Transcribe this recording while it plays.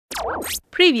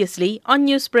Previously on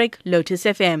Newsbreak, Lotus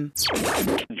FM.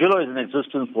 Jullo is in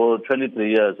existence for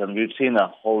 23 years, and we've seen a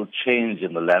whole change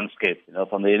in the landscape.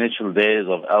 From the initial days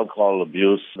of alcohol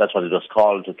abuse, that's what it was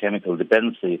called, to chemical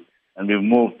dependency, and we've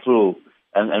moved through,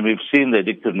 and we've seen the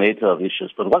addictive nature of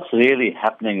issues. But what's really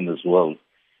happening in this world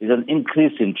is an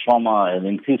increase in trauma, an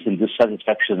increase in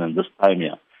dissatisfaction in this time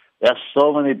here. There are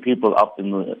so many people up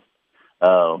in the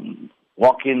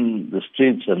walking the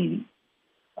streets and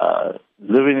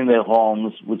living in their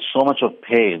homes with so much of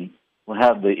pain, who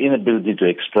have the inability to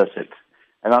express it.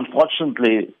 And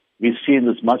unfortunately, we've seen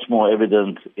this much more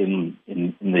evident in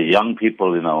the young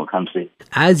people in our country.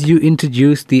 As you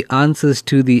introduce the answers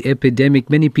to the epidemic,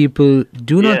 many people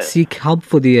do not seek help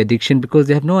for the addiction because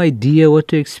they have no idea what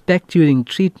to expect during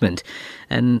treatment.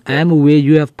 And I am aware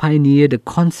you have pioneered a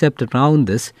concept around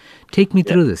this. Take me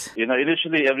through this.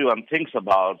 Initially everyone thinks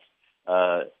about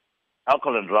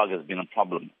alcohol and drug has been a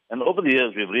problem. And over the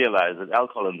years, we've realized that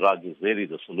alcohol and drug is really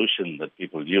the solution that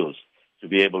people use to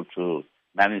be able to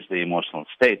manage the emotional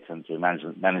state and to manage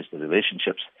the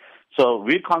relationships. So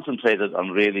we concentrated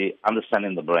on really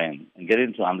understanding the brain and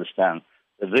getting to understand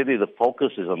that really the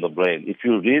focus is on the brain. If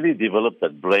you really develop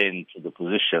that brain to the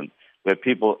position where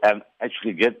people, and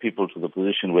actually get people to the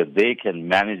position where they can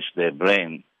manage their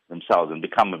brain themselves and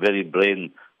become a very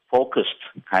brain-focused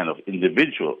kind of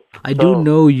individual. I do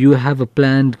know you have a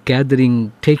planned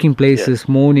gathering taking place this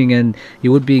morning, and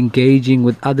you would be engaging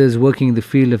with others working in the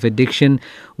field of addiction.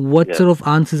 What sort of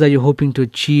answers are you hoping to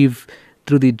achieve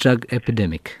through the drug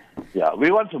epidemic? Yeah, we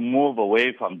want to move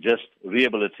away from just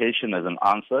rehabilitation as an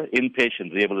answer,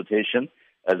 inpatient rehabilitation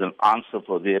as an answer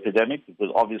for the epidemic,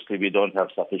 because obviously we don't have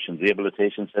sufficient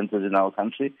rehabilitation centers in our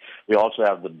country. We also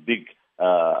have the big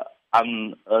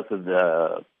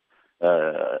unearthed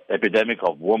epidemic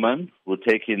of women who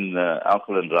take in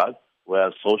alcohol and drugs, who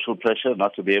have social pressure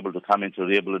not to be able to come into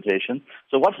rehabilitation.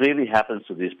 So what really happens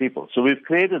to these people? So we've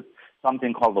created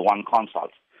something called the One Consult,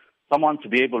 someone to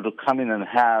be able to come in and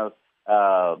have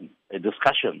a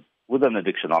discussion with an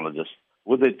addictionologist,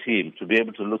 with a team, to be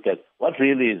able to look at what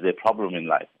really is their problem in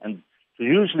life, and to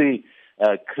usually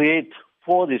create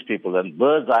for these people a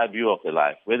bird's eye view of their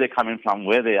life, where they're coming from,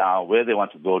 where they are, where they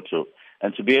want to go to,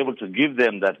 and to be able to give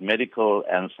them that medical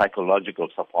and psychological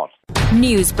support.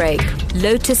 Newsbreak,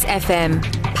 Lotus FM,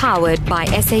 powered by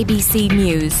SABC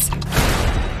News.